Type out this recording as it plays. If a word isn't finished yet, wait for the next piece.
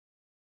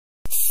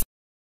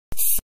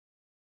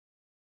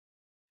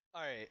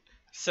Alright,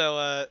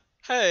 so,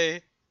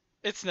 hey,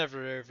 it's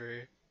never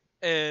over,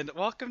 and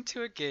welcome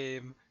to a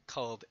game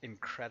called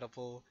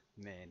Incredible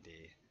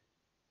Mandy.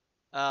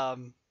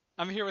 Um,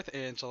 I'm here with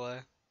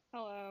Angela,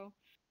 Hello.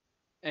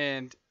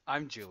 and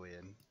I'm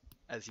Julian,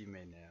 as you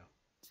may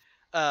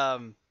know.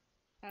 Um,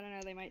 I don't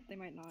know. They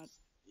might not.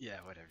 yeah,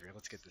 whatever,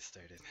 let's get this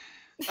started.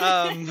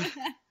 Um,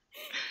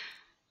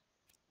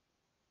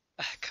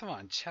 come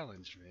on,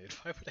 challenge mode.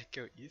 Why would I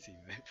go easy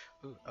mode?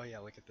 Ooh, oh yeah,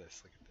 look at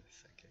this,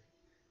 okay.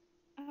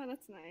 Oh,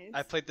 that's I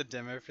nice. played the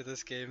demo for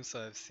this game,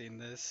 so I've seen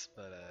this,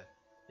 but,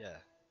 yeah.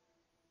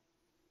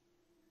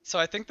 So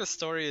I think the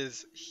story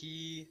is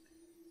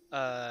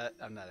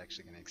I'm not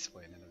actually gonna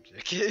explain it. I'm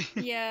joking.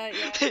 Yeah,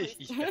 please.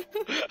 Yeah.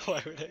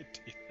 Why would I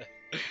do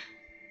that?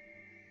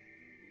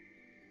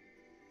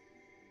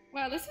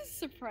 Wow, this is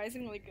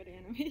surprisingly good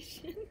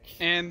animation.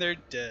 And they're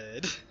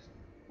dead.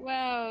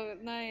 Wow,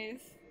 nice.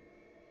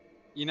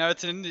 You know,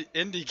 it's an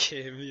indie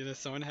game. You know,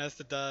 someone has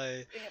to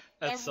die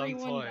Yep, at some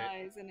everyone point.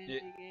 dies in Y-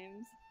 indie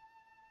games.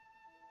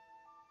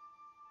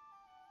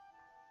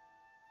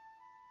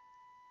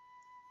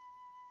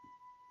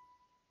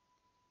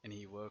 And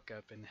he woke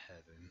up in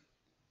heaven.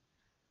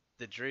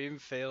 The dream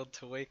failed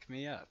to wake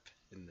me up.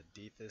 In the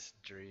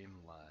deepest dream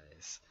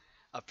lies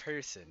a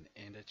person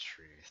and a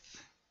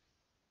truth.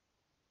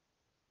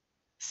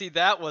 See,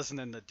 that wasn't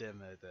in the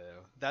demo though.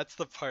 That's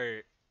the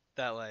part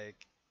that like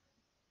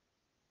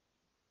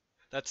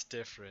that's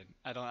different.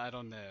 I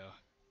don't know.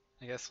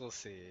 I guess we'll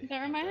see That what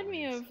that reminded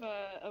me means.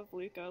 of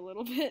Luca a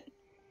little bit.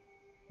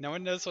 No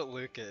one knows what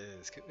Luca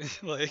is.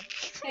 Like,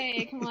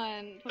 Hey, come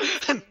on, put up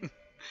a stream.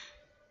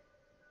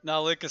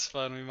 no, Luca's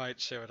fun. We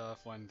might show it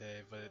off one day,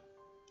 but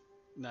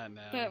not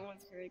now. That was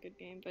a very good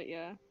game, but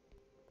yeah.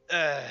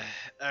 Uh,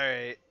 all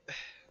right.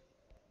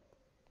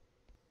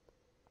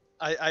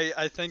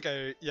 I think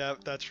yeah,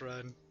 that's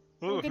run.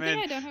 Well, Ooh,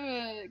 man.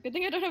 good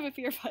thing I don't have a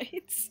fear of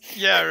heights.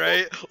 Yeah,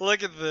 right.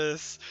 Look at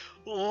this.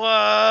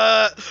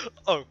 What?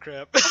 Oh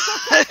crap.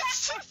 I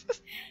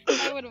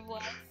would have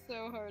laughed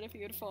so hard if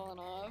you had fallen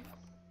off.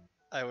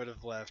 I would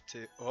have laughed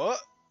too. Oh.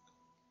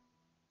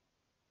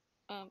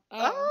 Oh.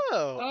 Oh.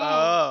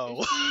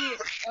 Oh,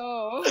 Oh.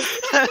 oh.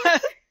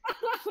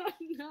 Oh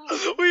no.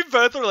 We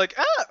both were like,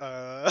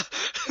 ah.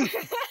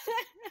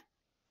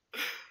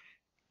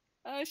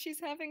 Oh, she's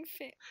having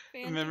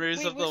phantom. Memories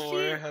Wait, of the was war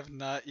she? have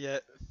not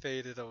yet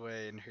faded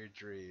away in her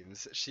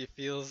dreams. She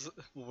feels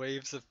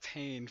waves of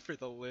pain for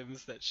the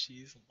limbs that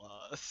she's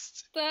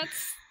lost.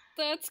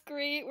 That's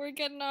great. We're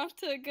getting off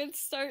to a good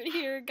start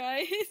here,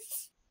 guys.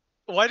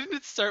 Why didn't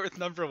it start with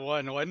number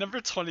one? Why number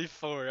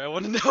 24? I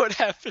want to know what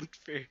happened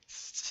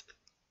first.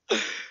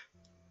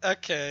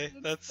 Okay,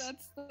 That's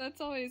that's that's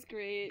that's always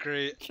great.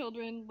 great.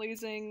 Children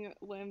losing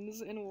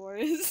limbs in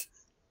wars.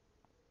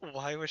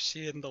 Why was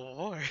she in the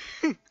war?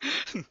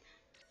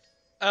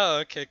 Oh,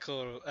 okay,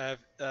 cool.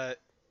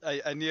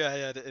 I knew I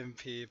had an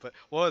MP, but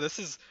whoa, this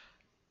is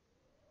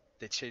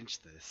they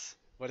changed this.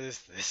 What is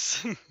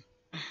this?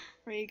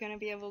 Are you gonna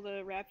be able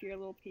to wrap your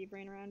little pea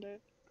brain around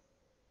it?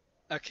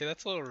 Okay,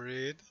 that's a little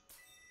rude.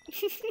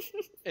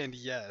 And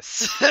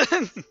yes.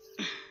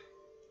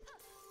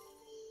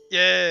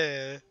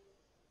 Yeah.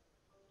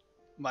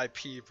 My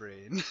pea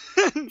brain.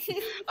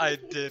 I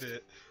did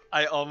it.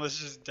 I almost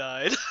just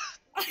died.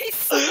 I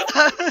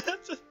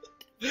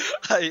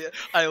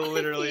I my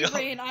literally pea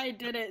brain. I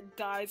did it.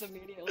 Dies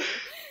immediately.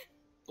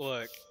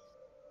 look.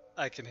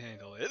 I can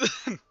handle it.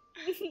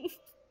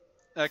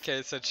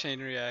 Okay, so chain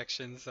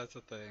reactions. That's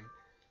a thing.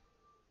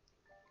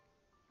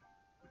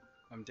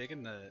 I'm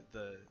digging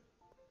the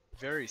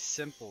very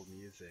simple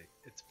music.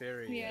 It's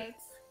very Yeah,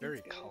 very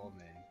it's good.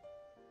 calming.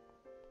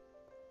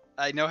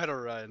 I know how to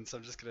run, so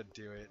I'm just gonna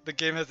do it. The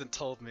game hasn't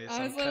told me, so Oh,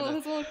 I'm kind of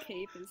his little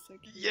cape is so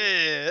cute.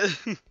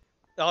 yeah.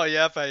 Oh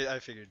yep, I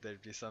figured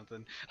there'd be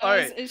something. All Oh,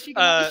 right, is she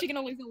gonna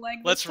lose a leg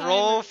this let's time?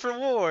 roll Or... for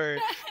war.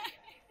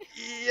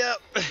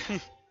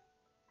 Yep.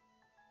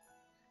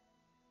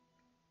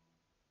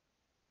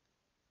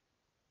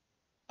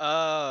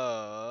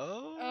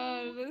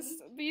 Oh.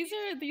 These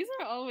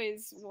are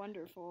always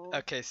wonderful.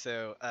 Okay,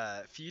 so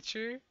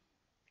future.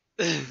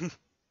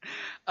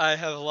 I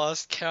have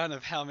lost count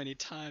of how many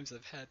times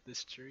I've had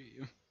this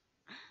dream.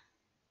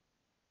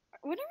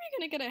 When are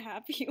we gonna get a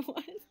happy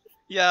one?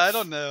 Yeah, I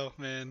don't know,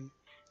 man.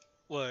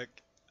 Look,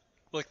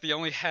 look, the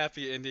only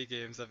happy indie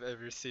games I've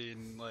ever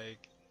seen,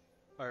 like,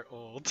 are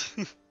old.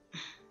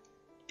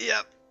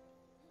 Yep.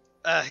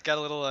 Got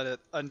a little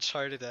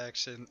Uncharted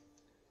action.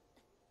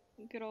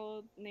 Good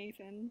old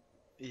Nathan.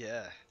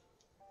 Yeah.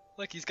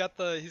 Look, he's got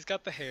the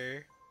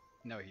hair.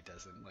 No, he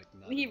doesn't. Like,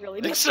 not He at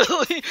really all, does.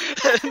 actually.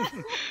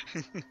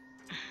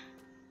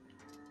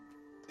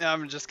 Now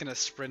I'm just gonna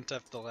sprint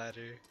up the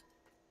ladder.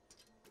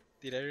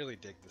 Dude, I really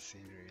dig the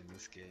scenery in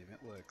this game. It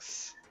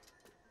looks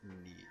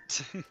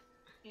neat.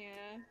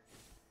 Yeah.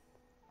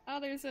 Oh,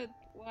 there's a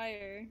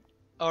wire.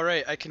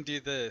 Alright, I can do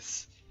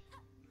this.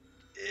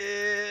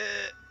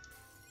 Eh.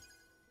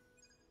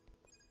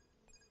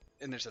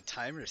 And there's a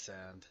timer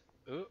sound.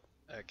 Ooh,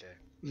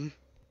 okay.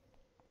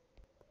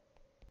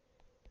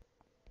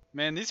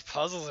 Man, these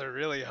puzzles are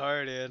really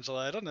hard,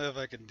 Angela. I don't know if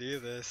I can do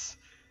this.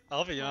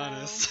 I'll be Wow.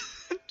 honest.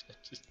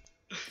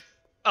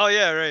 Oh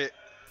yeah, right.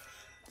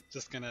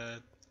 Just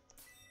gonna.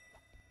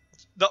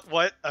 No,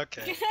 what?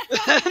 Okay.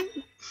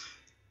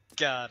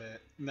 Got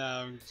it.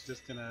 Now I'm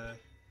just gonna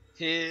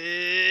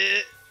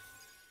hit.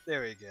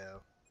 There we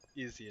go.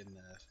 Easy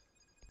enough.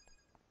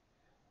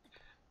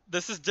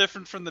 This is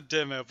different from the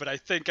demo, but I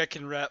think I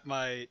can wrap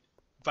my,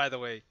 by the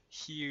way,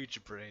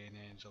 huge brain,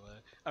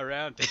 Angela,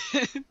 around it.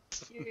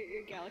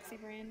 Your galaxy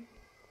brain.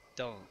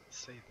 Don't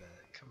say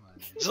that. Come on,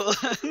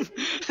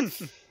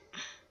 Angela.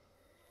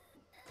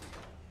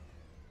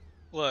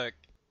 Look,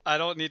 I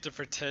don't need to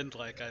pretend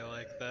like I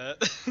like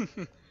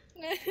that.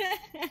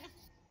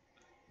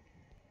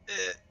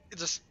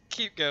 Just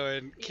keep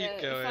going, keep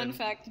Yeah, going. fun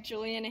fact,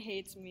 Julian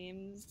hates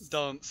memes.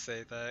 Don't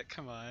say that,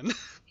 come on.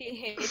 He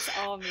hates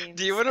all memes.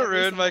 Do you want to every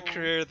ruin my single one.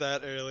 career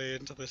that early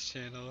into this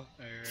channel?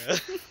 Or,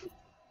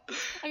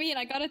 I mean,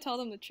 I gotta tell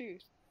them the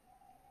truth.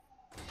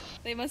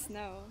 They must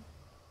know.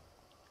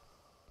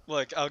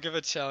 Look, I'll give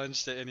a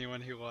challenge to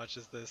anyone who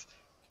watches this.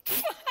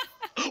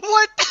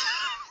 What?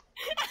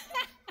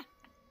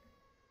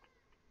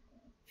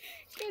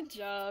 Good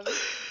job.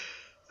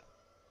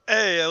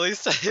 Hey, at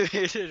least I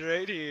made it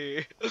right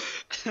here.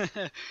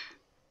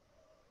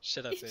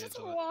 Shut up, He just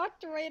Angela.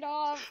 walked right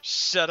off.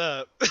 Shut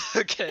up.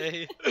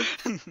 Okay.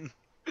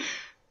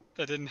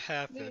 That didn't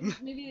happen.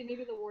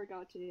 Maybe the war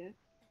got to you.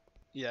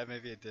 Yeah,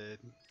 maybe it did.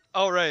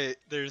 Oh, right.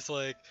 There's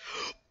like.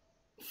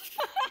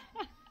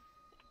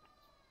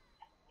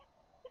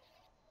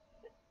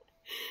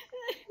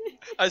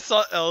 I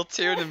saw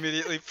L2 and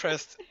immediately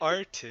pressed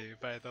R2,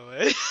 by the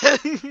way.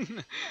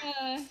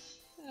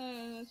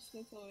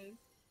 That's always.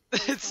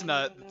 It's fun.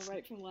 not. I don't know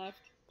right from left.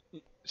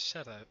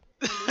 Shut up.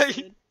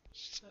 Understood.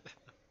 Shut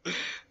up.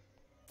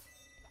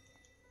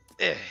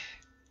 Eh.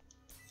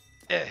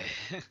 Eh.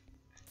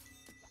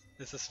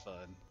 This is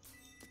fun.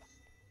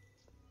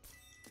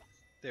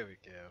 There we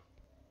go.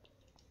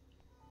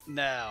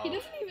 Now. He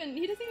doesn't even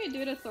do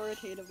it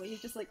authoritatively.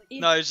 He's just like.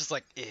 No, he's just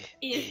like Eh.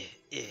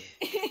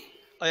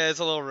 Oh yeah, it's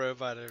a little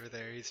robot over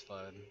there. He's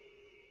fun.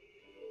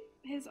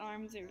 His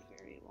arms are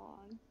very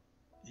long.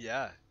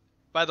 Yeah.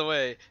 By the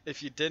way,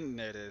 if you didn't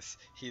notice,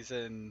 he's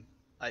in,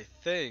 I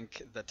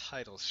think, the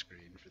title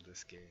screen for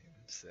this game.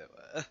 So,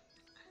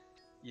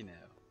 you know,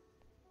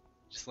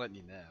 just letting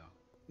you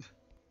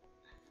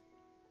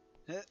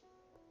know.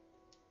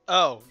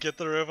 Oh, get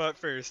the robot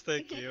first.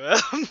 Thank you.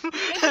 He's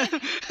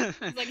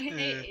like,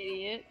 hey,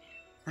 idiot.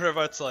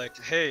 Robot's like,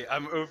 hey,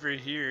 I'm over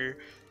here.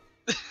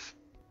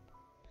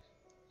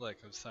 Look,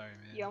 I'm sorry,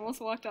 man. You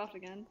almost walked off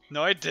again.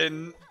 No, I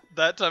didn't.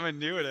 That time I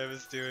knew what I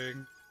was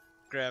doing.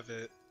 Grab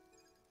it.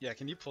 Yeah,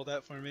 can you pull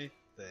that for me?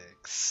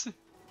 Thanks.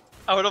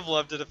 I would have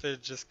loved it if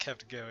it just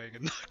kept going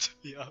and knocked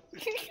me off.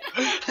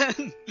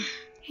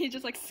 He's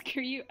just like,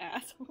 screw you,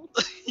 asshole.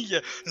 Yeah,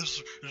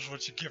 this is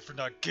what you get for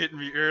not getting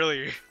me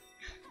earlier.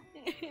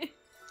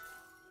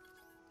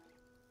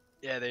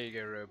 Yeah, there you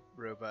go,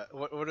 robot.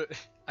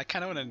 I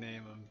kind of want to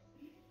name him.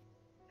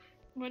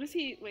 What is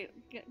he? Wait,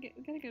 gotta get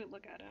a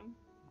look at him.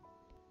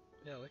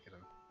 Yeah, look at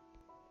him.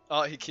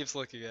 Oh, he keeps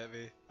looking at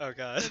me. Oh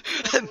god.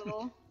 That's a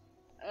little.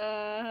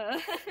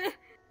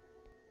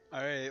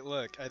 Alright,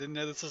 look, I didn't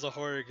know this was a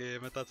horror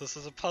game. I thought this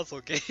was a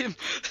puzzle game.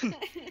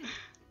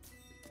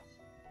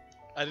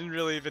 I didn't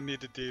really even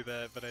need to do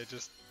that, but I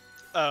just...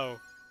 Oh,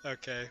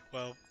 okay,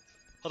 well...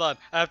 Hold on,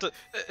 I have to...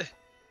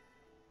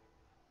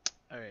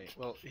 Alright,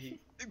 well, he...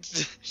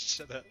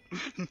 Shut up.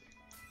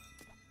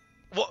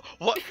 What?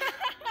 What?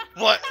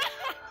 What?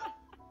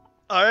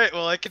 Alright,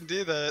 well, I can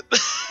do that.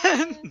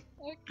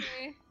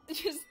 Okay.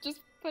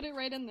 Just put it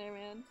right in there,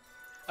 man.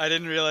 I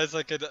didn't realize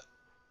I could...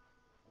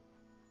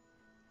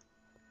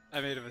 I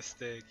made a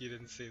mistake. You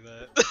didn't see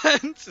that.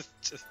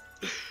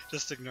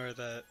 just ignore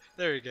that.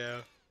 There we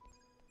go.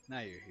 Now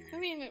you're here. I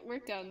mean, it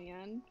worked out in the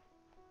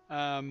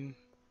end.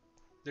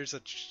 There's a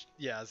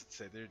yeah. I was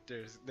gonna say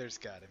there's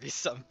gotta be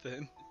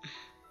something.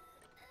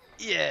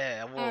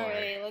 Yeah. War. All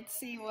right, let's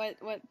see what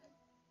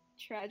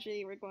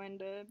tragedy we're going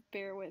to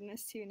bear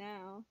witness to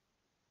now.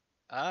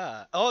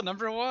 Ah. Oh,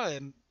 number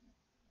one.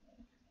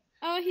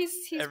 Oh, he's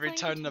Every playing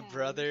time the pretend.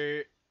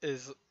 brother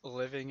is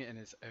living in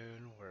his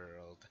own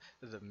world,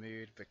 the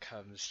mood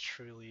becomes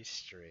truly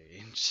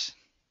strange.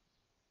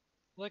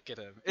 Look at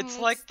him. It's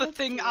like the that's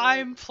thing cute.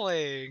 I'm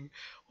playing.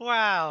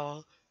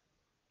 Wow.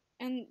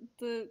 And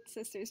the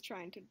sister's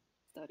trying to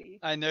study.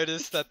 I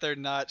noticed that they're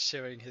not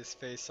showing his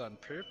face on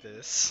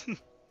purpose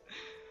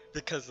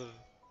because of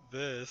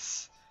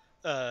this.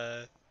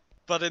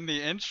 But in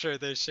the intro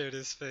they showed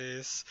his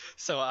face,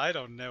 so I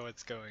don't know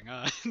what's going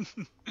on.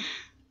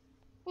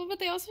 Well, but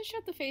they also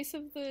showed the face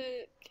of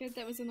the kid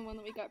that was in the one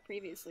that we got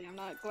previously. I'm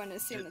not going to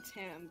assume it's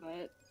him,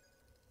 but...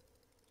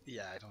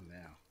 Yeah, I don't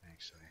know,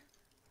 actually.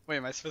 Wait,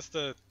 am I supposed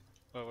to...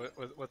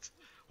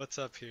 What's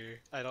up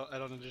here? I don't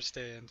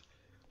understand.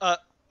 Oh,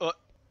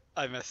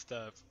 I messed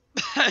up.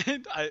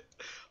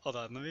 Hold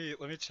on,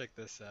 let me check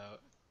this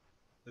out.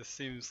 This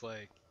seems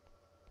like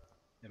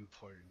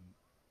important.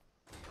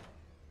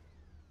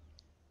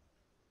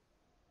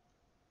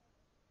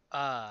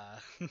 Ah,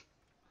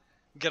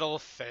 good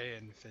old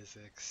fan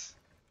physics.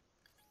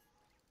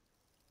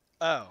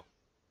 Oh.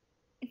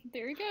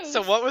 There he goes.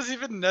 So what was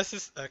even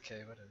necessary? Okay,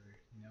 whatever.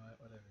 You know what?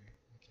 Whatever.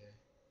 Okay.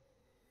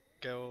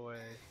 Go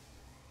away.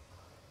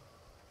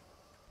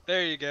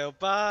 There you go.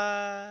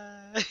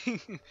 Bye.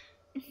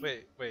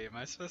 wait. Am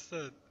I supposed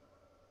to?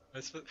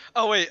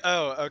 Oh wait.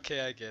 Oh,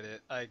 okay. I get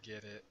it. I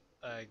get it.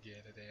 I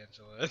get it,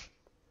 Angela.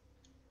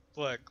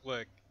 Look.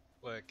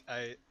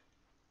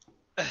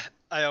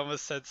 I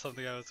almost said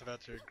something I was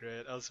about to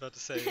regret. I was about to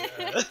say.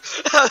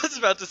 I was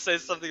about to say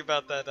something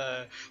about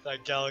that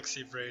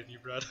galaxy brain you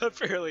brought up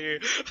earlier,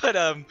 but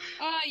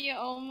You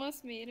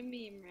almost made a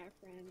meme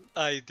reference.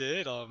 I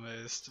did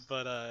almost,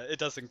 but it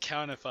doesn't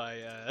count if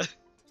I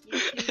You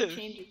can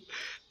change it.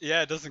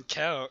 Yeah, it doesn't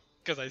count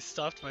because I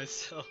stopped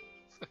myself.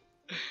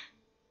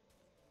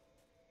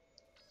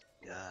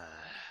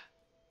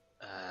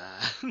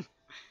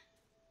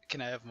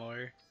 Can I have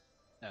more?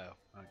 Oh,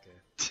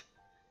 okay.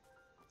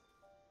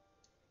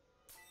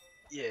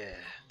 Yeah,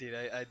 dude,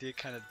 I did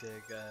kind of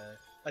dig.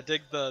 I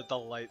dig the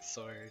light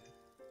sword.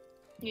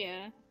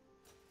 Yeah.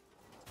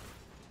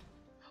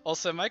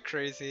 Also, am I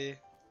crazy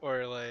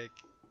or like,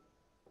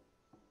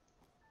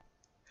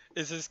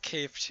 is his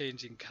cape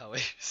changing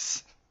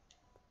colors?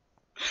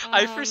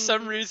 I for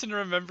some reason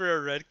remember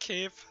a red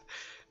cape.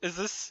 Is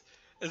this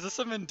a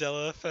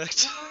Mandela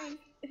effect? No,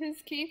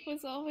 his cape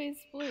was always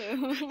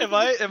blue.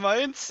 Am I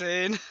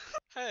insane?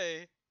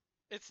 Hey,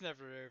 it's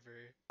never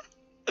over.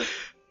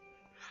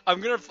 I'm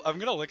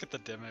gonna look at the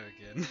demo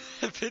again.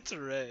 If it's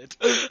red,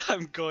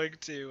 I'm going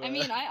to. I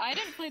mean, I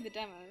didn't play the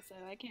demo, so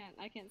I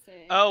can't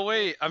say. Oh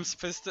wait, I'm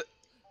supposed to.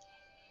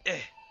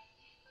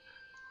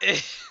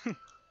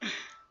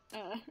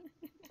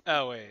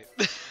 Oh wait.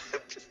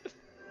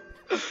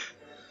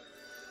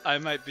 I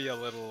might be a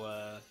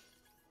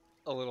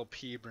little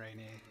pea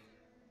brainy.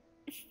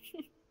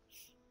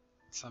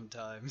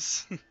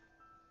 Sometimes.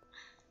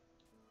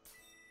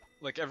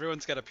 Like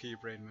everyone's got a pea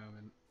brain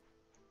moment.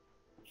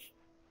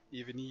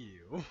 Even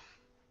you.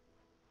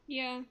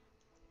 Yeah.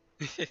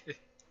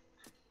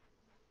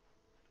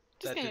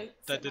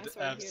 That did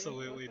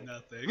absolutely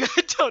nothing.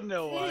 I don't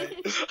know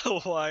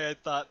why I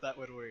thought that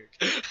would work.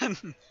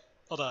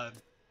 Hold on.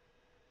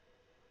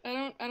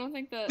 I don't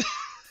think that.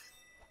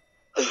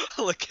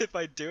 Look, if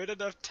I do it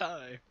enough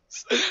times,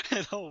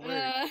 it'll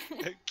work.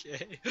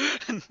 Okay.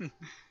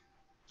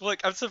 Look,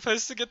 I'm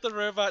supposed to get the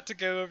robot to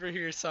go over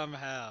here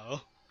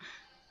somehow.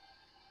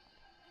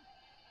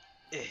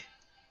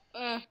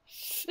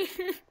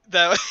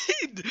 That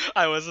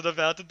I wasn't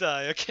about to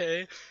die,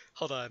 okay?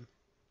 Hold on.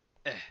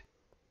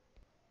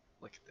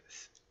 Look at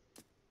this.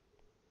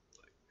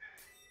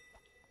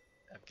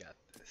 I've got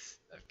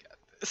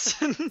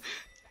this.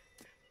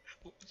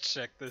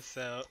 Check this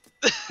out.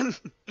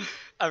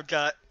 I've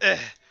got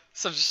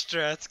some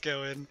strats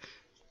going.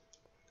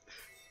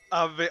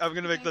 I'm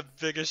gonna make the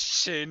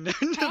biggest chain known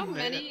to How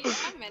man.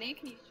 many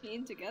can you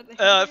chain together?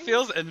 It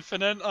feels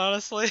infinite,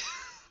 honestly.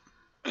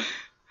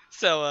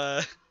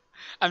 So,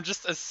 I'm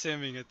just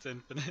assuming it's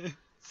infinite.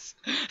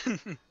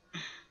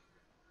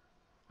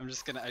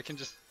 I can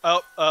just,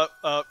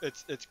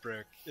 it's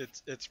brick.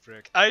 It's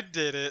brick. I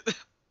did it.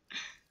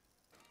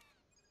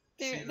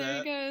 There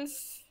it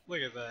goes.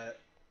 Look at that.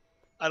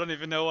 I don't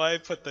even know why I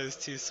put those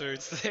two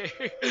swords there.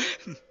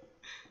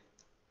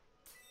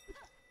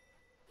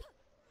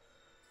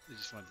 I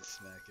just wanted to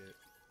smack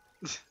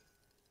it.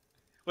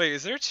 Wait,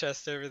 is there a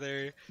chest over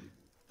there?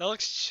 That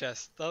looks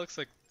chest-like,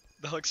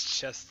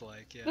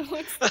 yeah. That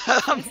looks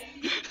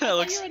That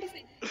looks... You were to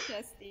say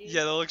chesty.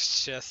 Yeah, that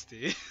looks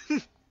chesty.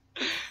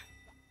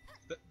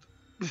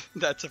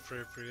 That's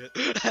appropriate.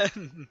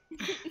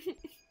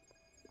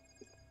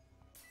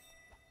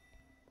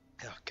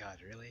 Oh god,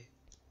 really?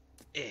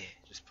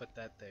 Just put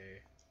that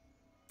there.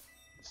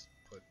 Just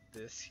put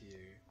this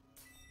here.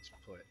 Just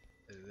put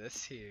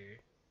this here.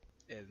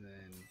 And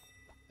then...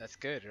 That's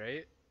good,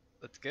 right?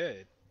 That's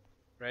good.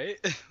 Right?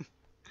 I'm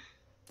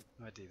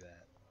gonna do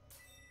that.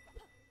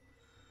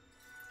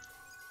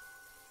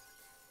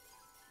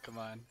 Come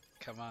on.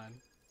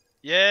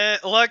 Yeah,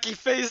 look, he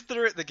phased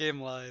through it. The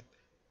game lied.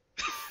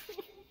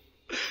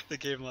 The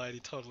game lied. He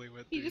totally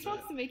went through He just that.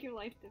 wants to make your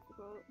life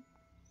difficult.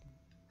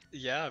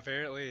 Yeah,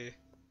 apparently.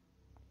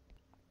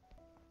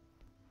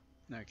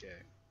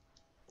 Okay.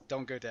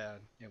 Don't go down.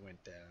 It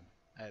went down.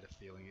 I had a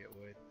feeling it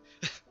would.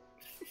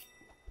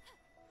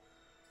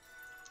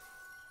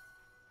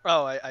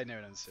 Oh, I know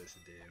what I'm supposed to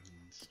do.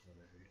 It's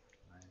whatever.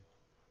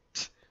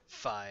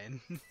 Fine.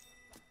 Fine.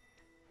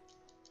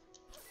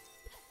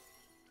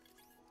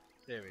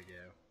 There we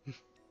go.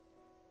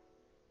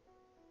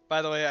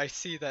 By the way, I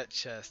see that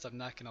chest. I'm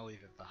not gonna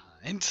leave it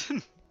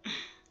behind.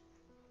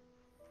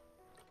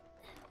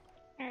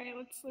 All right,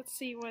 let's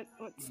see what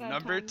sad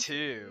Number times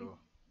 2.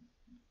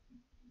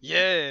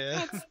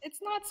 Yeah.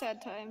 It's not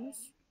sad times.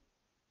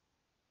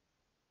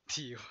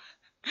 Do you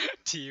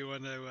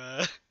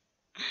wanna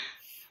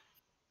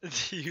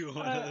do you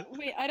wanna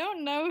wait, I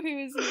don't know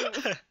who's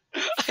who.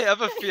 I have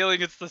a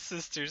feeling it's the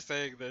sister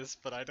saying this,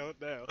 but I don't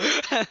know.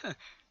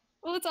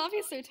 Well, it's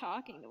obvious they're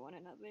talking to one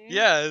another.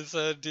 Yeah,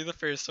 so do the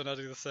first one, I'll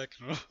do the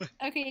second one.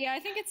 Okay, yeah,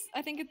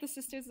 I think the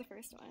sister's the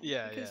first one.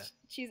 Yeah, because yeah.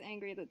 she's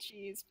angry that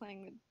she's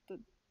playing the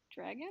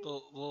dragon. The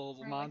little Or,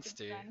 like, the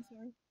monster.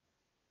 dinosaur.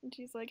 And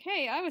she's like,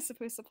 "Hey, I was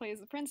supposed to play as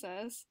the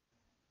princess."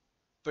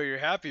 But you're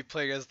happy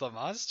playing as the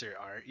monster,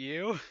 aren't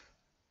you?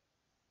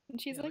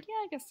 And she's Yeah, like, "Yeah,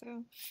 I guess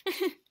so."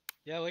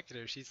 Yeah, look at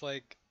her. She's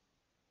like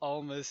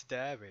almost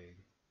dabbing.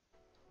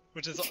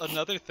 Which is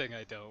another thing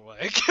I don't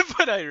like,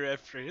 but I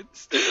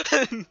reference.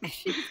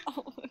 She's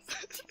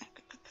almost.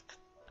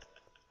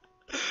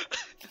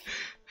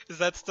 Is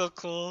that still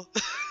cool?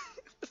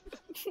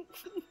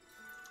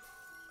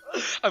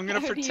 I'm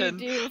gonna pretend.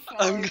 Do you do,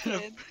 I'm fellow gonna.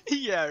 kid?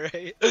 Yeah,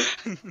 right.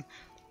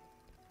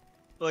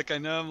 Like I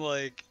know I'm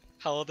like,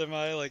 how old am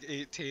I? Like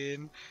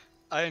 18.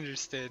 I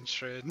understand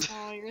trend.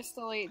 Oh, you're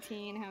still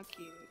 18. How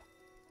cute.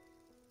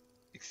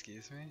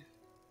 Excuse me.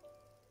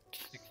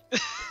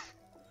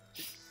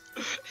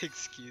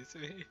 Excuse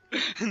me.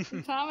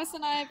 Thomas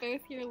and I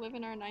both here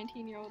living our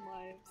 19-year-old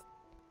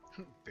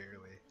lives.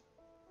 Barely.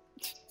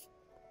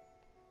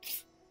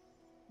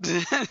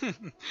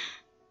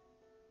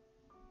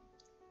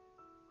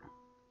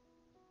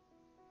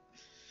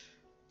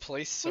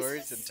 Place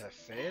swords into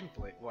fan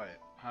blade. What?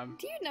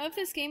 Do you know if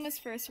this game was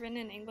first written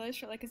in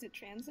English or like is it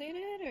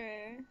translated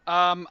or?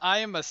 I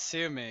am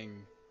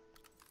assuming.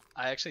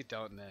 I actually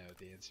don't know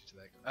the answer to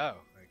that. Oh,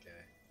 okay.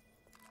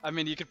 I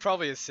mean, you could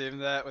probably assume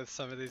that with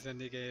some of these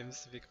indie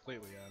games, to be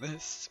completely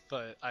honest,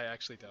 but I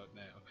actually don't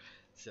know.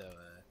 So,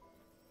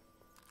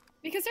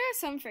 Because there are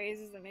some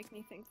phrases that make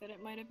me think that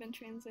it might have been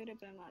translated,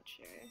 but I'm not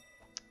sure.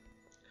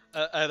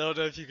 I don't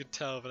know if you could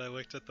tell, but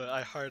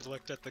I hard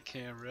looked at the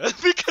camera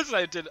because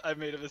I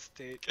made a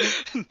mistake.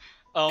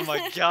 Oh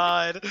my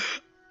god.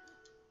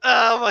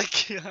 Oh my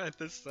god,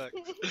 this sucks.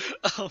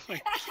 Oh my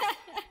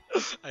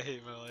god. I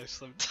hate my life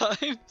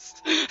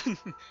sometimes.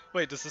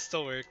 Wait, does this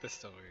still work? This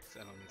still works. I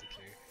don't need to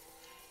care.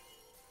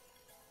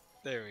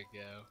 There we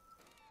go.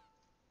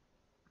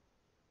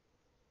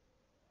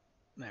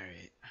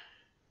 Alright.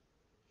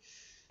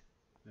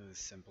 That was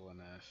simple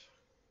enough.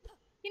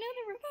 You know,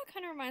 the robot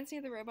kind of reminds me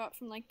of the robot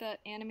from like that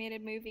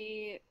animated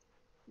movie,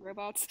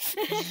 Robots.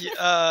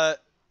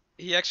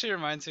 He actually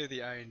reminds me of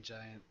the Iron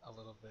Giant a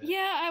little bit.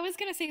 Yeah, I was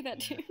gonna say that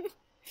too.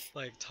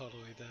 Like,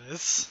 totally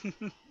does.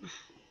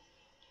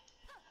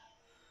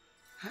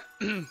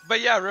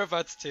 But yeah,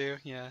 robots too.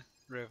 Yeah,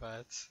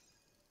 robots.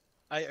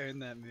 I own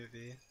that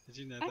movie. Did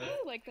you know that? I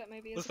really like that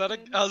movie. Was that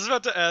I was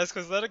about to ask,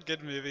 was that a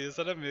good movie? Is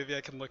that a movie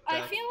I can look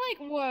back? I feel like,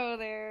 whoa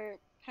there.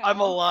 I'm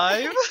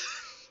alive?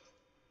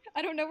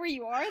 I don't know where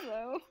you are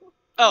though.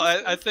 Oh,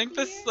 I think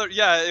this.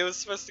 Yeah, it was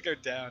supposed to go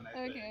down.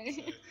 I Okay.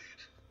 think, so.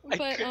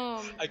 But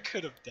I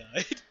could have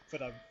died,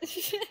 but I'm.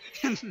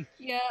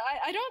 Yeah,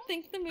 I don't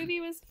think the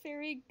movie was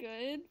very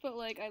good, but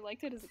like I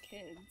liked it as a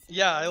kid. So.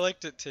 Yeah, I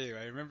liked it too.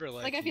 I remember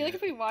Like I feel like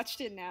if we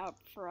watched it now, it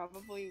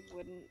probably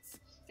wouldn't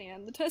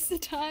stand the test of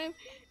time.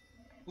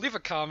 Leave a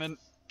comment.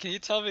 Can you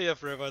tell me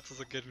if Robots is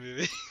a good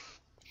movie?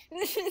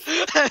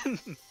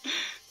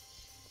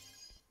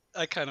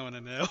 I kind of want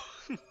to know.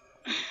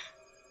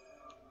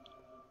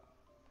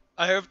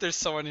 I hope there's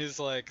someone who's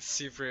like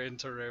super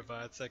into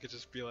robots. I could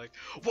just be like,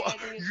 "What?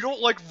 Yeah, You don't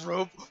like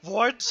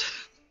what?"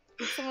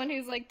 Someone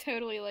who's like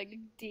totally like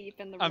deep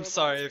in the. I'm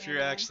sorry if fandom.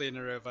 you're actually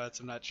into robots.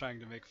 I'm not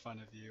trying to make fun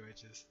of you.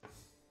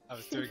 I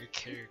was doing a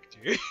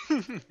character.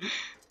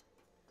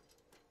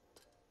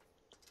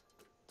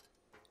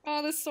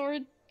 Oh, the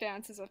sword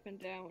bounces up and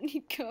down when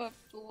you go up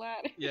the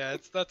ladder. Yeah,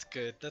 that's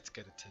good. That's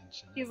good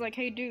attention. He's like,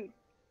 "Hey, dude,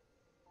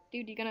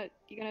 you gonna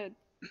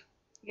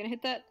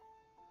hit that?"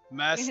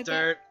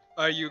 Master,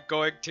 are you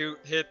going to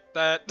hit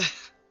that?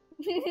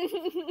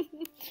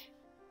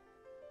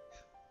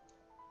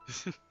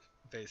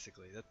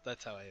 Basically,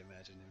 that's how I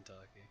imagine him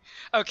talking.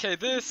 Okay,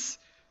 this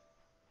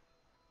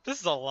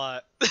is a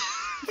lot. I'm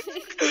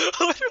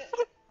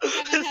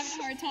having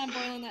a hard time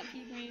boiling that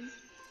pea brain.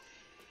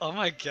 Oh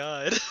my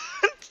god.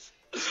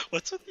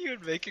 What's with you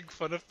and making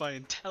fun of my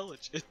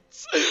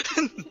intelligence?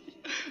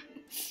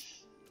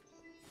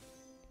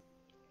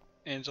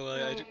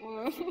 Angela,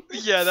 Whoa.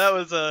 yeah, that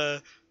was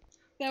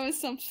That was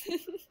something.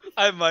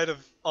 I might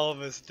have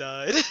almost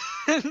died.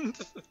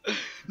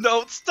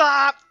 No,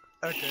 stop!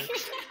 Okay.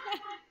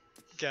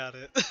 Got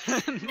it.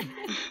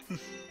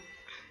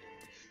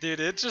 Dude,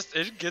 it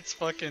gets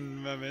fucking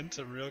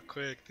momentum real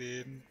quick,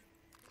 dude.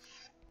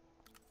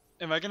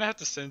 Am I gonna have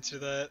to censor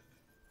that?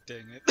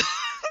 Dang it.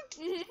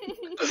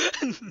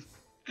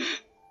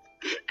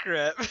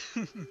 Crap.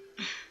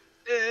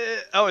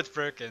 Oh, it's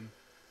broken.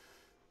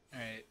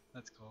 Alright,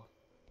 that's cool.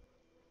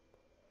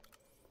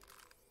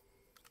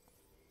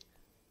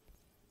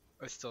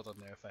 I still don't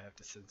know if I have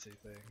to censor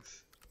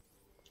things.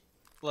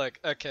 Look,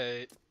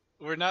 okay,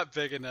 we're not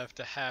big enough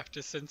to have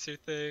to censor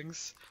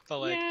things, but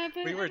like, Yeah,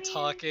 but we were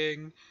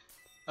talking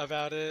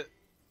about it.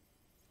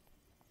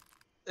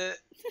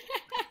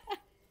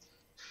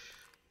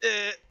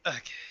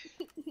 Okay.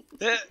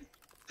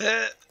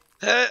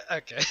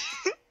 Okay.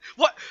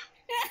 What?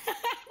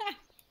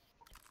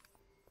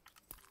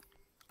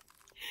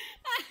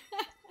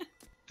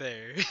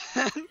 there.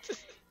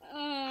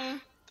 Uh.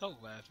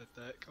 Don't laugh at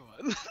that. Come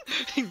on.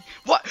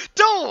 What?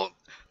 Don't.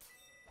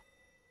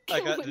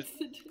 I got it.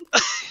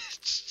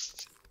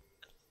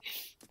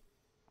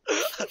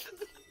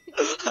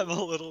 I'm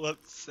a little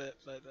upset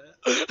by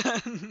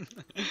that.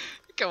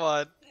 Come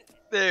on.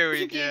 There we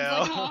The game's go.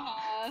 like,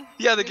 haha.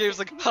 Yeah, the game's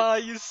like, ha,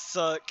 you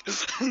suck.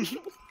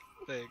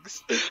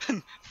 Thanks.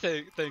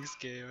 Thanks,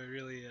 game. I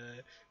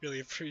really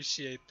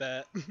appreciate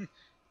that.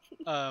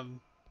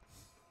 Am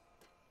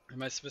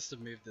I supposed to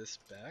move this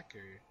back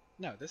or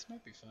no? This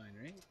might be fine,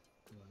 right?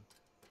 Hold on.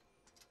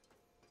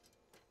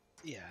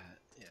 Yeah.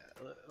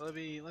 Let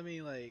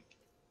me like.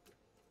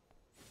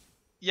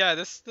 Yeah,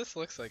 this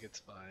looks like it's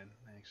fine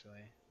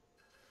actually.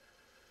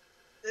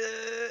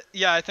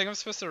 Yeah, I think I'm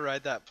supposed to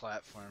ride that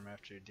platform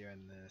after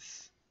doing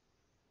this.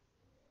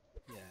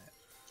 Yeah.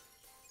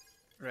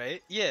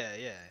 Right? Yeah.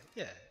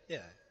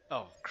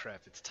 Oh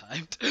crap! It's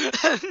timed.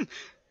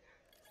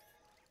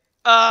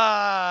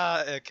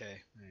 Ah,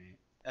 okay. Right.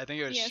 I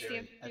think it was Yes, you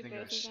showing. have to I do think it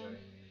was both of showing them.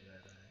 me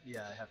that.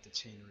 Yeah, I have to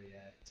chain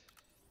react.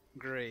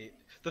 Great.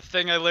 The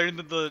thing I learned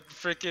in the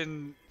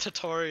freaking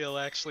tutorial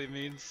actually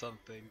means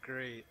something.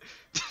 Great.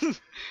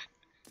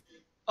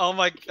 Oh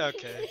my.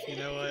 Okay. You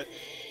know what?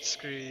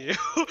 Screw you.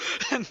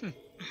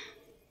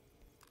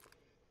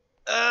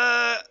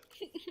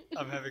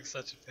 I'm having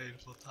such a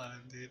painful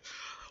time, dude.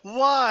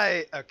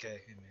 Why?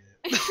 Okay, I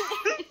made it.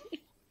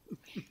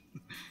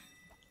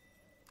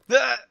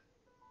 Ah!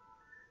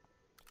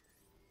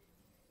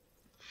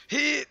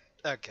 He.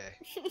 Okay,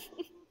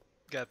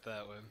 got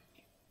that one.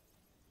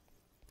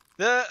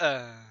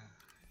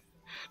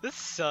 This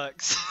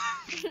sucks.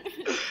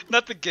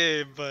 Not the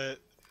game, but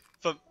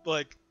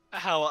like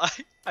how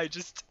I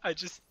just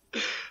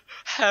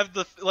have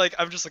the like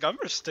I'm just like I'm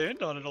gonna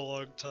stand on it a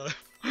long time,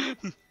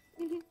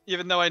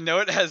 even though I know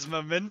it has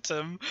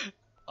momentum.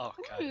 Oh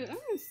god. I'm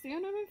gonna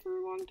stand on it for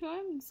a long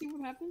time and see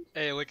what happens.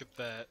 Hey, look at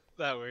that.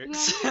 That And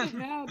works. I'm gonna get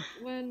mad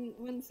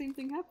when the same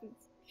thing happens.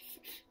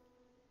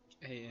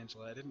 Hey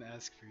Angela, I didn't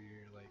ask for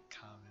your like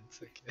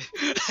comments, okay?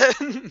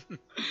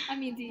 I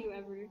mean, do you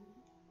ever?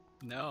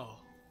 No,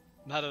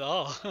 not at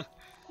all.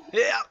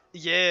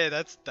 Yeah,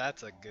 that's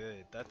a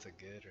good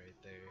right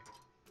there.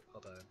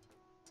 Hold on.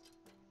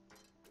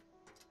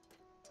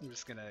 I'm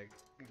just gonna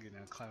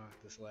climb up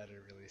this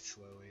ladder really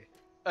slowly.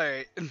 All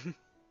right,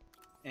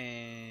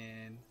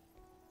 and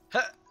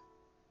huh.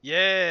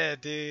 Yeah,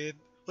 dude,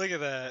 look at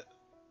that.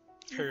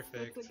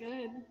 Perfect. That's a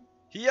good.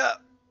 Yeah.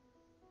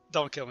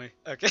 Don't kill me.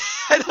 Okay.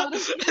 I Not don't.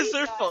 if you Is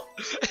there die. fall?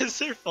 Is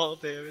there fall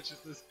damage in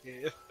this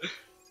game?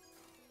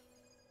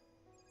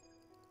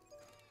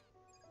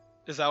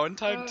 Is that one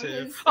time too?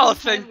 His Oh, head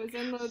thank. was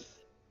in the.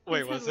 Wait,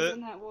 His head was it?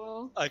 in that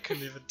wall. I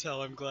couldn't even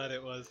tell. I'm glad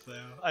it was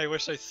though. I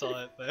wish I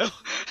saw it though.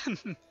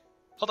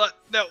 Hold on.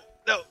 No.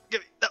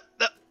 Give me.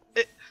 No.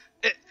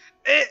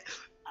 It.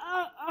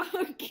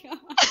 Oh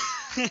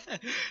god.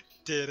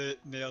 Did it.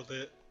 Nailed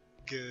it.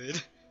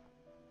 Good.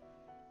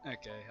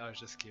 Okay. I was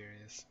just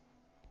curious.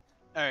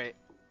 All right.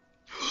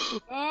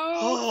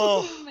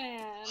 Oh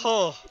man.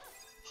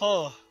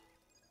 Oh.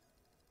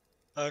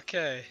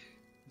 Okay.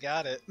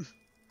 Got it.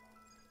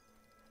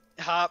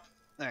 Hop.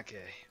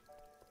 Okay.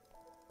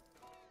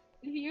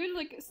 If you had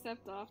like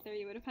stepped off there,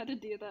 you would have had to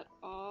do that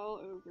all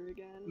over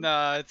again.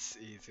 Nah, it's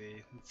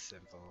easy. It's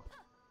simple.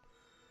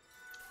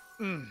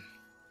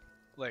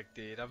 Look,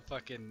 dude, I'm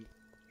fucking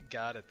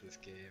god at this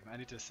game. I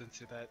need to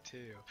censor that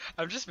too.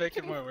 I'm just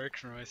making more work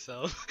for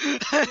myself. Yeah,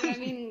 I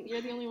mean,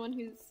 you're the only one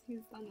who's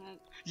done that.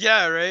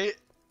 Yeah, right?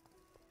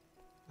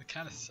 It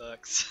kind of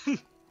sucks.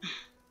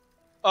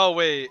 Oh,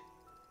 wait.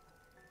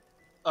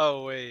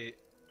 Well,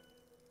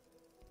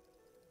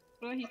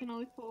 he can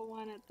only pull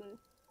one at the.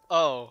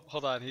 Oh,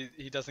 hold on.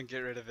 He doesn't get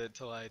rid of it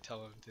till I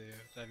tell him to.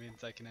 That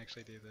means I can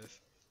actually do this.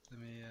 Let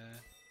me,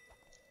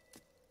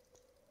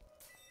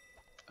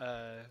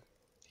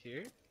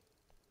 here?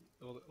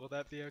 Will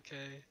that be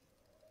okay?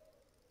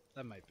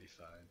 That might be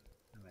fine.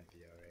 That might be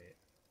alright.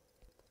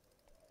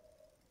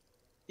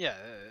 Yeah,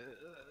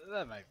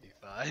 that might be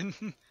fine.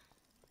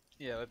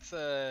 Yeah,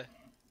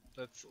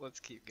 let's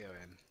keep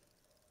going.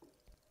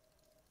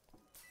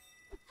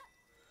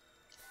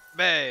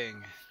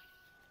 Bang!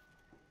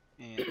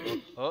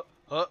 And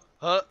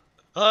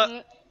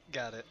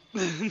got it.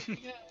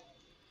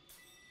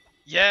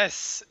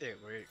 Yes, it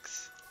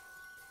works.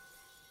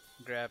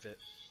 Grab it.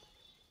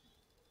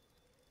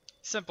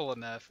 Simple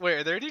enough. Wait,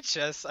 are there any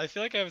chests? I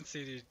feel like I haven't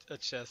seen a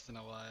chest in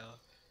a while.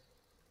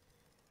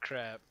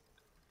 Crap.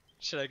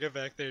 Should I go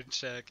back there and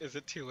check? Is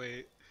it too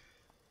late?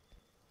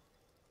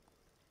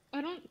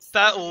 I don't.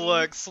 That see.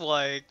 looks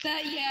like.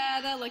 That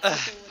yeah, that looks. Like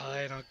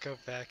Fine, I'll go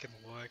back and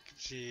look.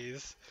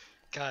 Jeez.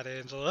 God,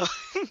 Angela.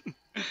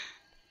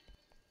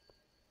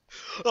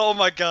 Oh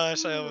my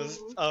gosh, I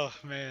almost. Oh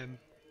man.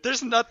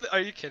 There's nothing. Are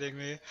you kidding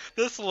me?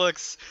 This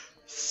looks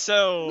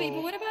so. Wait,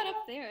 but what about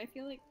up there? I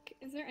feel like.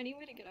 Is there any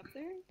way to get up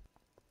there?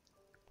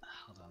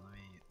 Hold on, let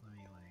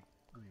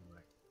me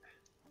look.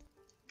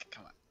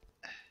 Come on.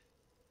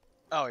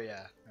 Oh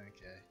yeah,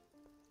 okay.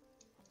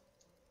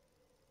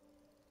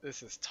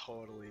 This is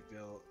totally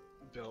built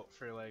built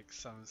for like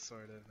some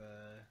sort of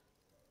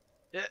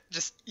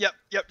yeah,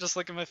 yep, just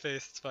look at my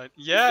face, it's fine.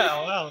 Yeah,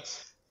 wow.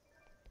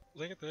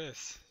 Look at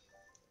this.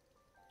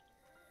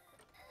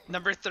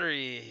 Number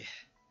 3.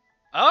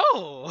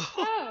 Oh!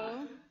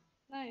 Oh,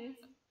 nice.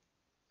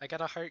 I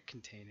got a heart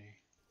container.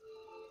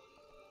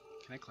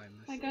 Can I climb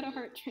I got a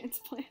heart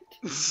transplant.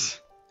 this?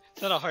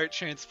 It's not a heart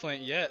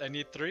transplant yet. I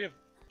need 3 of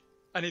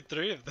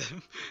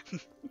them.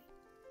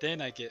 Then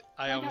I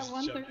almost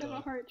got jumped 1/3 of a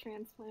off. heart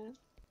transplant.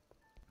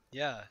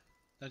 Yeah.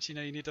 Don't you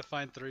know you need to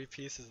find 3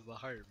 pieces of the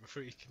heart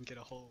before you can get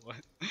a whole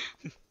one?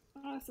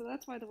 Oh, so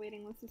that's why the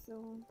waiting list is so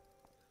long.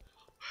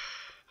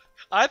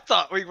 I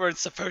thought we weren't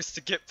supposed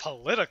to get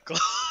political.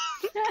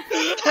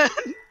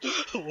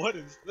 What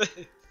is this?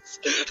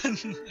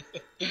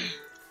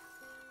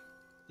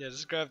 Yeah,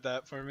 just grab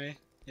that for me.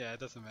 Yeah, it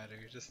doesn't matter.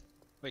 Just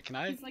wait, can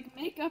I? He's like,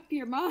 make up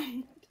your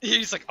mind.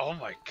 He's like, oh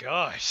my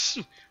gosh,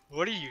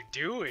 what are you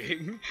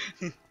doing?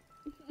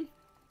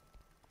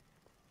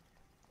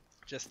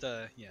 Just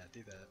yeah,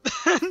 do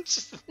that.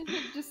 Just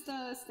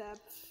Stab.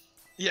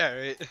 yeah,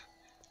 right.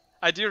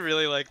 I do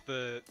really like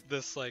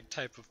this like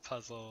type of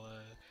puzzle.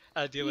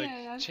 I do like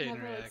Yeah, I've chain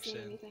never seen reaction.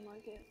 anything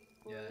like it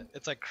before. Yeah,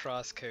 it's like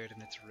crosscode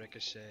and it's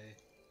ricochet.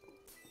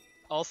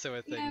 Also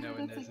a thing Yeah, no but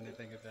one that's knows like-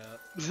 anything about.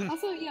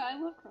 Also, yeah, I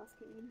love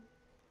crosscode.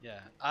 Yeah,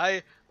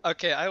 I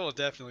will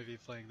definitely be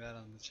playing that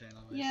on the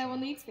channel. Yeah, myself. when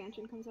the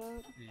expansion comes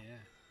out. Yeah.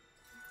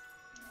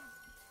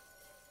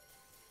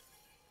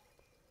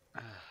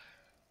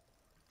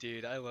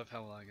 Dude, I love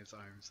how long his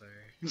arms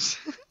are.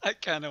 I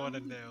kind of want to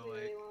know,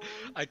 Really like, long.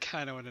 I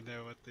kind of want to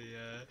know what the,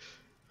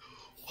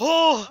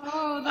 oh!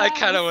 Oh, I that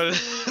kind of was want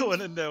to huge.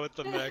 want to know what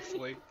the max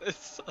length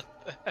is on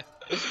that.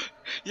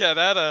 Yeah,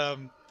 that,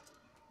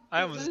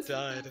 I almost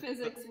died. The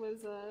physics was,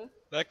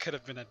 That could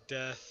have been a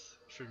death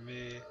for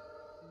me.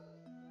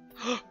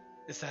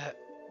 Is that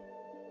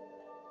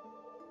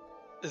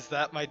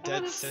my dead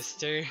that's-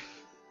 sister?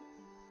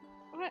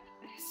 what?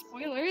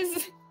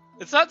 Spoilers?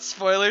 It's not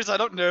spoilers, I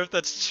don't know if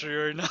that's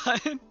true or not.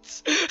 I'm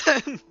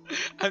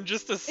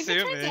just If it turns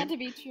out assuming. to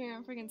be true,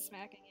 I'm freaking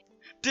smacking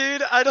it.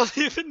 Dude, I don't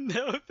even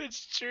know if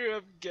it's true,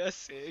 I'm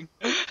guessing.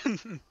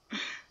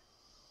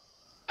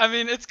 I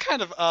mean, it's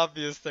kind of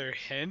obvious they're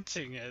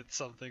hinting at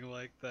something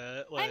like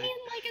that. Like, I mean,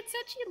 like, it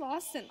said she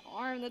lost an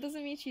arm. That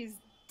doesn't mean she's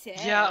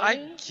dead. yeah,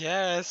 I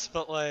guess,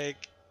 but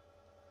like,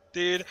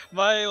 dude,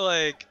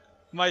 my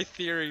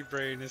theory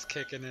brain is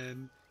kicking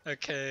in.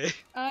 Okay.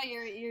 Oh,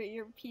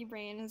 your pea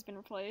brain has been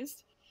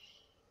replaced.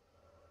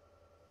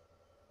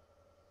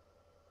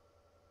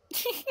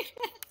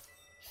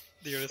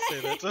 Do you want to say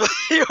that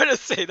to you want to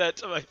say that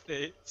to my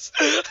face?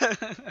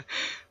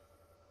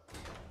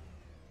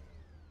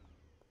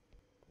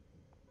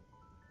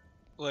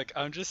 Look,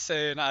 I'm just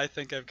saying I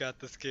think I've got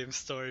this game's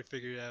story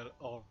figured out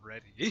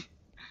already.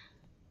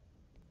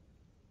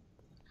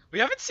 We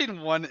haven't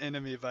seen one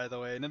enemy, by the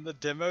way, and in the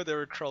demo they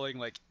were crawling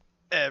like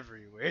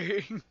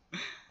everywhere.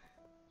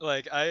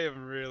 Like, I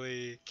am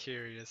really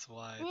curious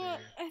why Well,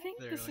 I think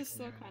they're, this like, is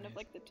still new kind of enemies.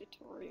 like the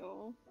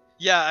tutorial.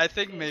 Yeah, I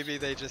think Ish. maybe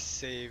they just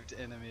saved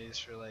enemies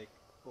for like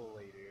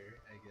later,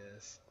 I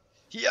guess.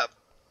 Yep.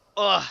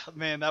 Oh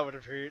man, that would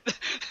have hurt.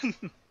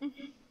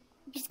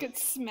 Just get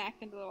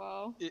smacked into the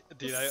wall. Dude,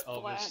 I Just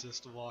almost splat.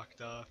 just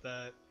walked off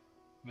that.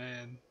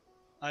 Man,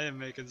 I am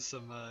making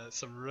some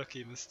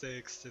rookie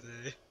mistakes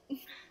today.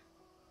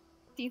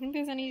 Do you think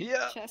there's any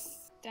Yeah.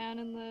 chests down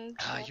in the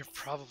Ah, you're depths?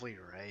 probably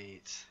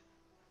right.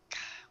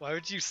 Why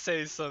would you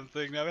say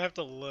something? Now I have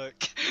to look.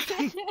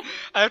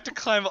 I have to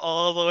climb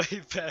all the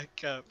way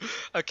back up.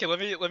 Okay,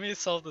 let me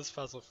solve this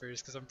puzzle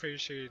first, because I'm pretty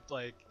sure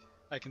like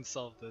I can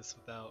solve this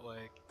without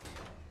like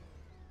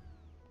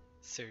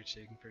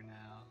searching for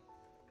now.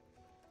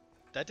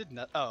 That did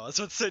not. Oh, I was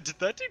about to say, did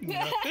that do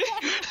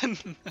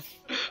nothing?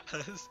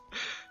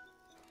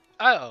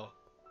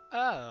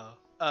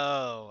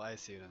 Oh, I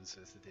see what I'm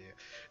supposed to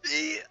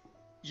do.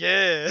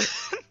 Yeah.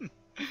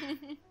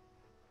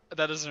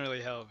 That doesn't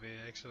really help me,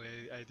 actually.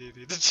 I do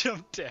need to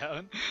jump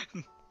down.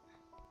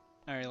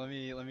 Alright, let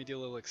me do a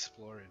little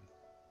exploring.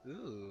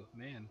 Ooh,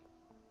 man.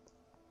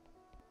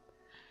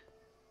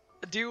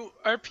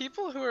 Are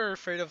people who are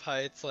afraid of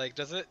heights, like,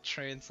 does it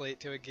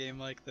translate to a game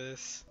like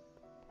this?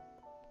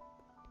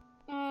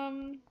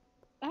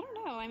 I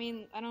don't know. I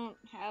mean, I don't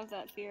have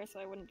that fear, so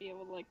I wouldn't be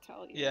able to like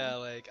tell you. Yeah,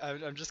 like,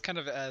 I'm just kind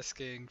of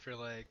asking for,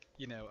 like,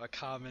 you know, a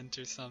comment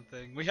or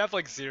something. We have,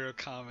 like, 0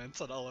 comments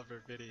on all of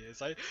our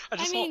videos. I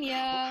just mean, want,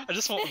 yeah. I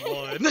just want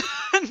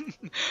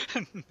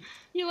one.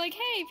 You're like,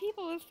 hey,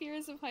 people with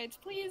fears of heights,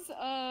 please,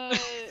 watch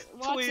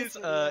Please, this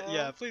video.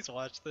 yeah, please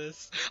watch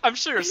this. I'm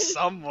sure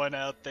someone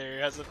out there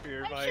has a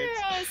fear of I'm heights.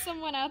 sure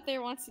someone out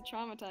there wants to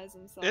traumatize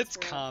themselves. It's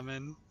for it.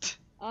 common.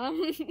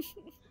 Um,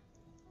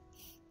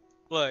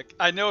 Look,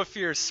 I know a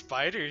fear of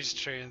spiders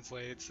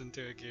translates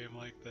into a game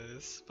like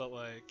this, but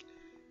like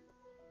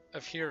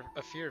a fear of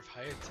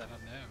heights, I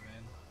don't know,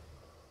 man.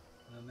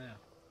 I don't know.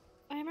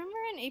 I remember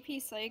in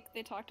AP Psych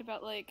they talked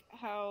about like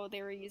how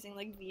they were using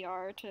like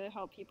VR to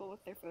help people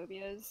with their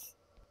phobias.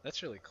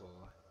 That's really cool.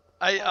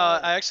 I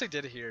actually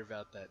did hear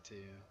about that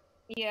too.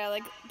 Yeah,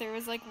 like there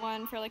was like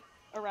one for like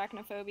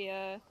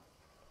arachnophobia,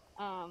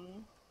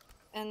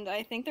 and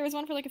I think there was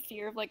one for like a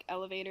fear of like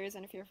elevators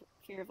and a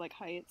fear of like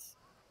heights.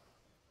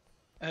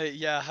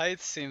 Yeah,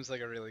 heights seems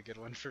like a really good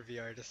one for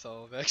VR to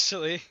solve,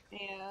 actually.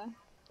 Yeah.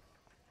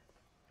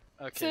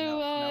 Okay, So,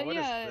 now what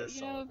is yeah, this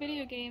you all know, about?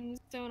 video games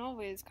don't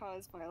always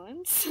cause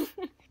violence.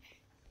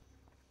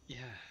 Yeah,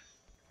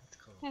 that's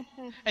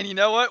cool. And you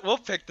know what? We'll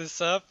pick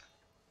this up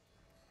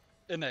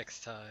the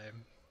next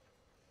time.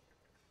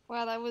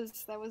 Wow, that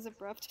was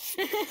abrupt.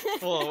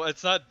 Well,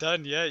 it's not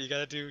done yet. You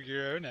gotta do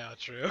your own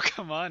outro.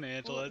 Come on,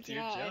 Angela, Well, it's your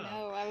yeah, I job.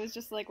 know. I was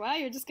just like, wow,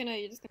 you're just gonna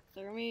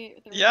throw me.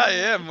 Yeah, I in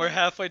am. We're like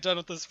halfway done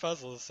with this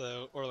puzzle,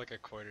 so or like a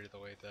quarter of the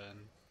way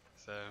done.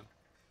 So.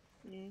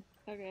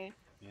 Okay.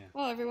 Yeah.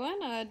 Well, everyone,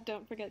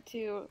 don't forget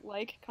to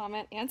like,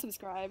 comment, and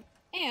subscribe,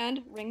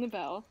 and ring the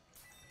bell.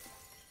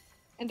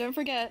 And don't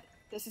forget,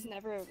 this is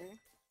never over.